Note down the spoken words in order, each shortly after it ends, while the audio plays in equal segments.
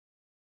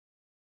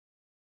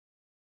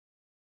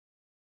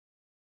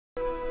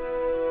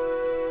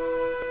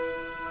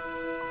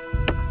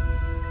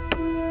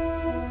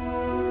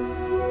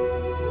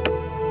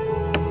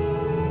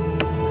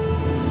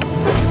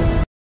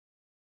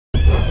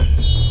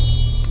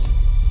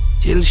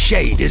till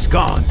shade is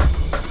gone.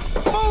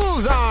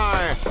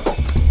 Bullseye!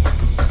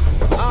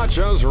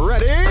 Archers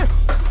ready?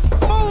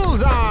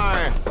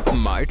 Bullseye!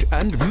 Might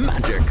and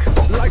magic,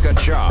 like a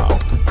charm.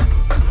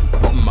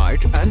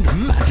 Might and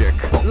magic,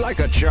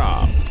 like a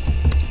charm.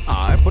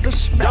 I put a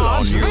spell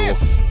Dodge on you.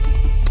 this!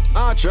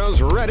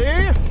 Archers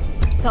ready?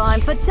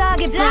 Time for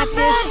target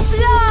practice.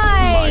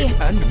 Fly!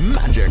 Might and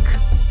magic.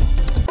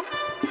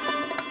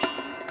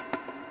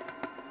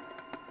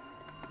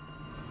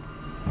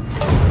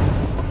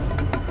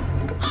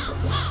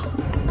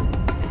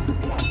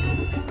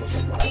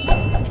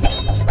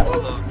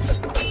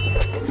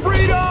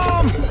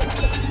 Freedom!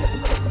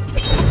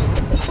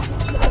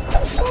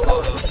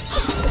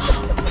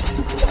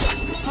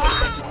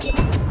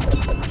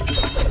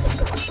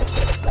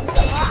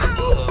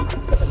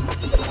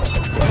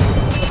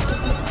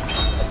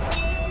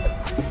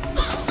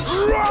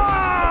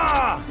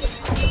 Rah!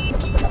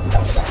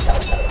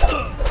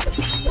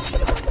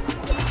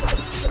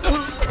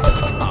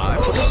 I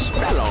put a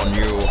spell on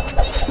you.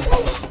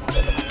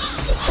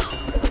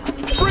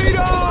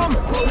 Freedom!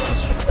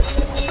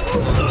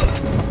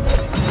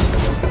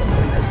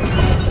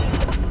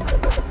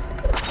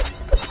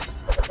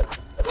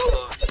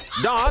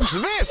 Dodge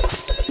this!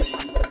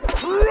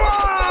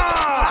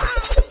 Rah!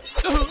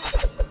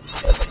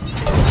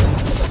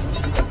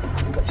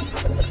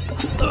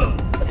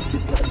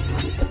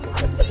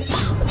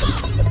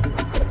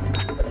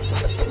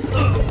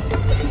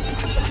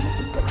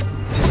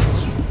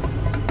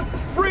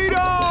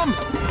 Freedom!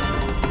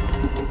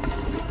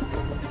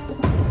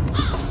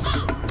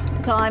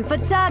 Time for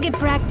target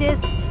practice.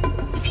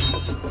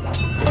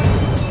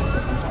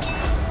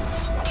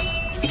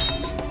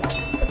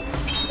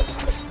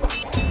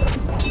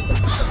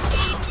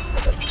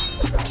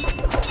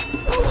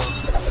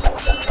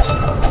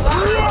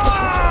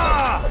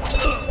 Rah!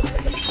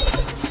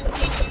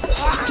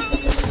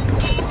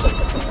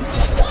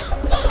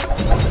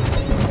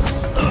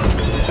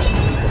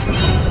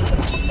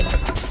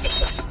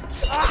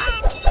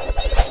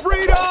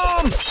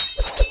 Freedom!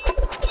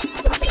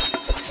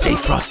 Stay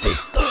frosty.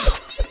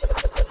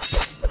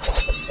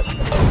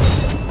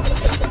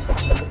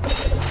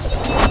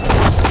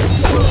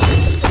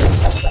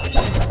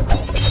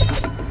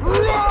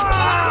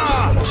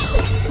 Rah!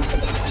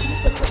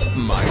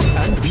 Might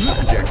and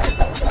magic.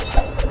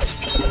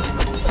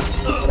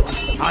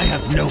 I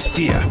have no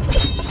fear.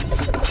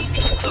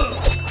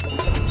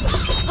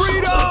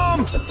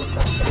 Freedom!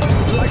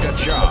 Like a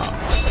charm.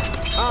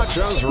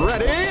 Archers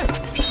ready?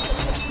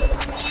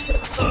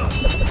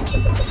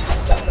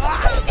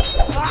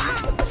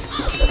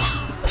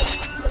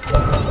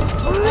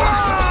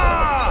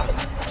 Rah!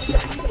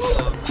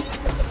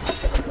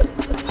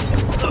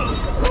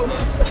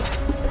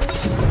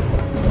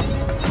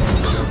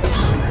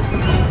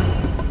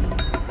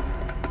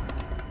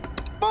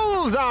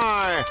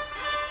 Bullseye!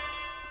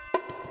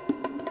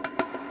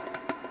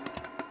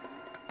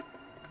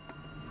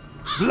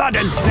 Blood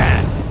and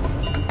sand.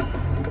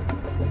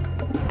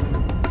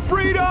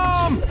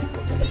 Freedom!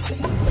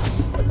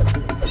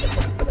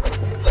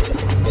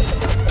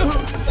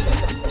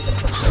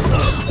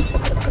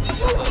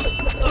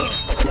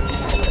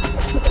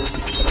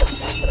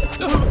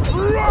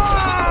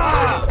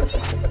 Rah!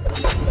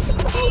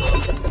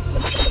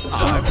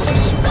 I put a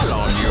spell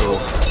on you.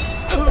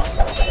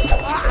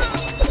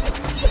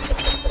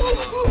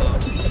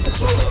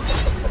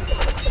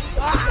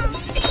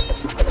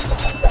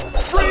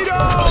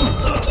 Freedom!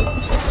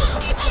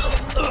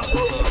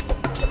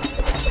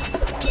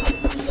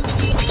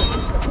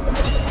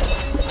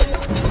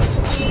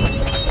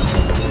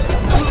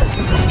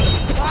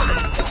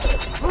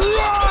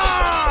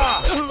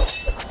 Rah!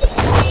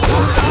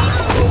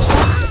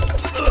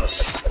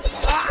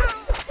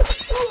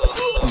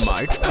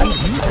 Might and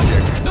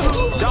magic.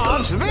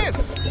 Dodge this!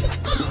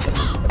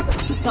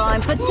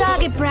 Time for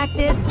target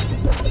practice.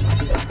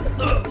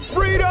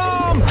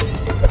 Freedom!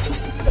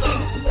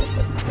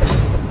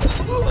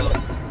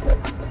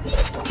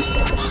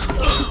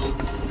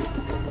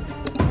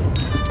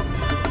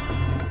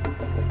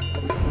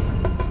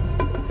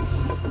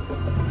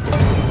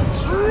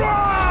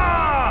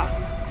 Rah!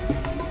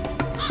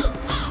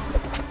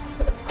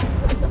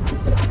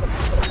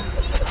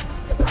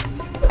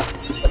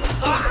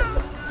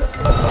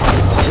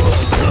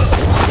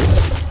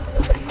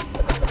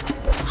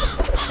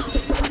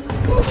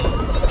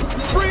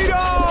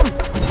 Freedom!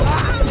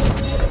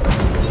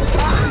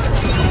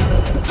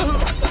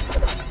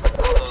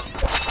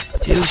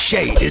 Till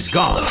shade is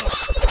gone.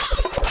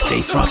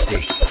 Stay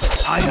frosty.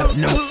 I have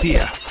no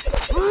fear.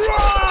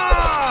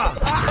 Rah!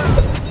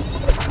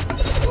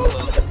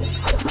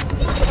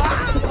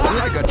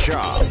 Like a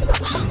charm.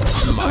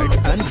 Might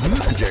and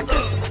magic.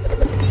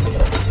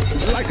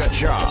 Like a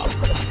charm.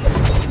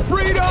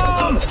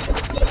 Freedom!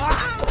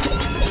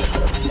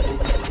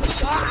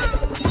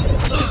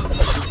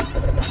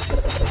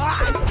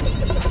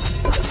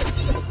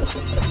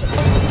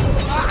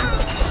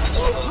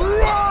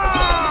 Rah!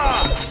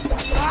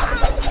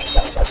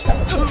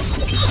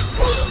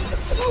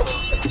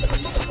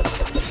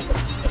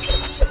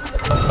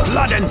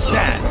 Blood and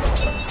sand.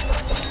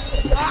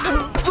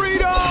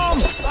 Freedom!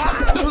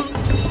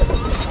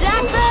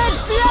 Blackbird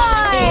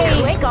fly!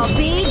 Be quick or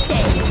be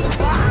dead.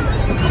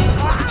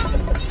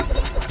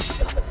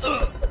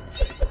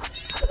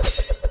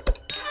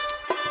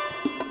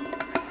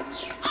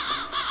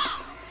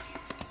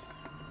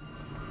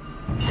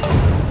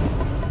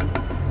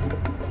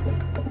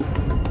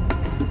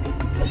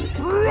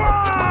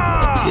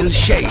 Roar! Till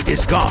shade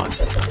is gone.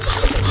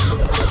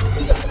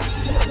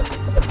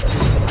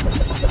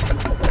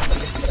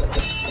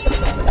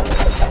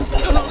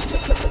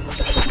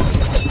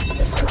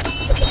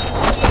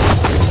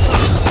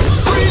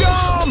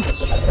 Freedom!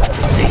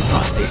 Stay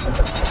frosty.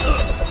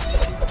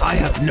 I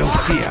have no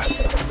fear.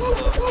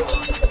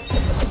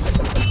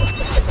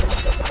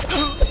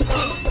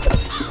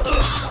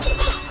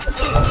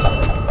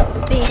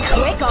 Be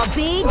quick or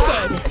be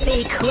dead.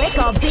 Be quick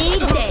or be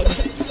dead.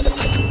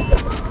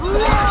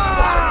 Roar!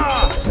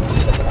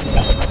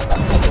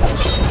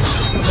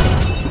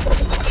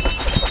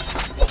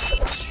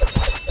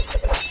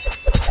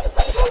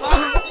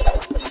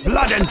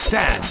 Blood and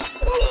sand.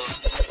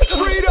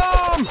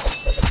 Freedom!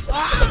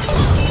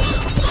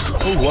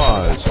 A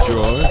wise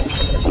choice.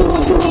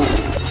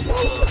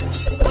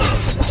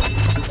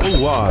 A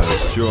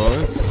wise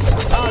choice.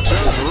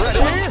 Archers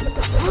ready?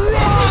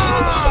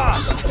 Roar!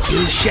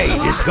 Till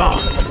shade is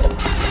gone.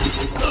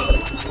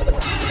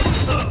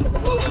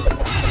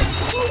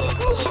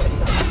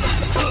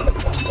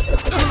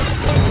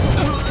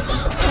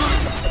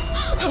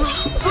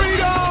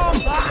 Freedom!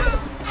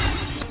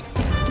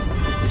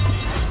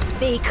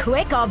 Be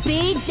quick or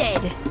be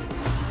dead.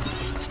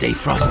 Stay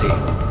frosty.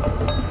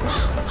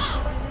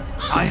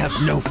 I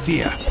have no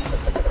fear.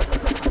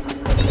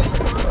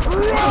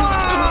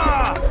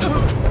 Roar!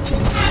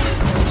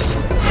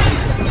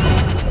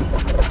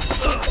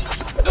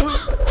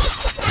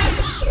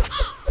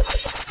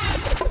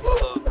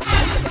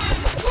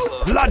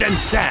 Blood and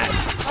sand.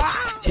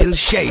 Till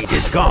shade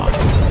is gone.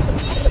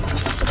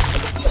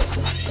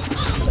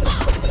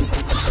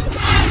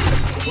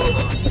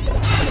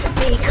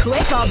 Be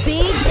quick or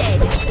be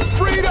dead.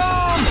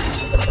 Freedom!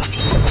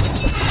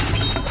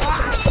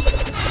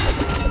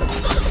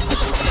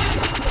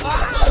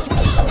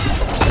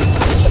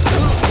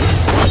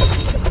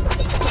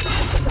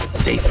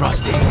 Stay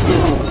frosty.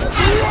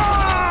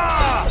 Roar!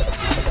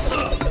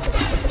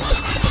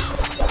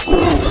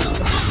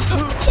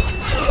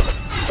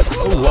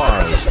 A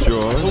wise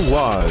choice. A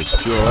wise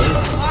choice.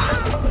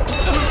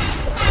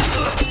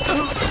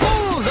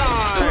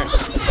 Bullseye!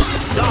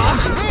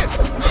 Dodge this!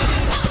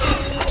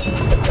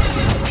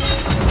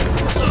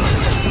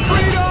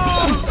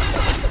 Freedom!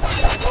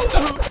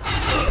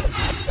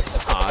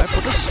 I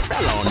put a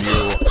spell on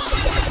you.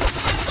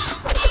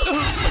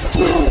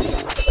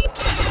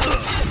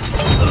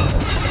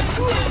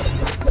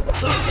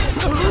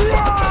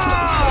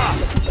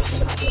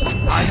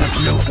 I have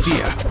no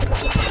fear.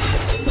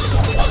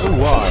 A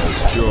wise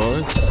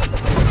choice.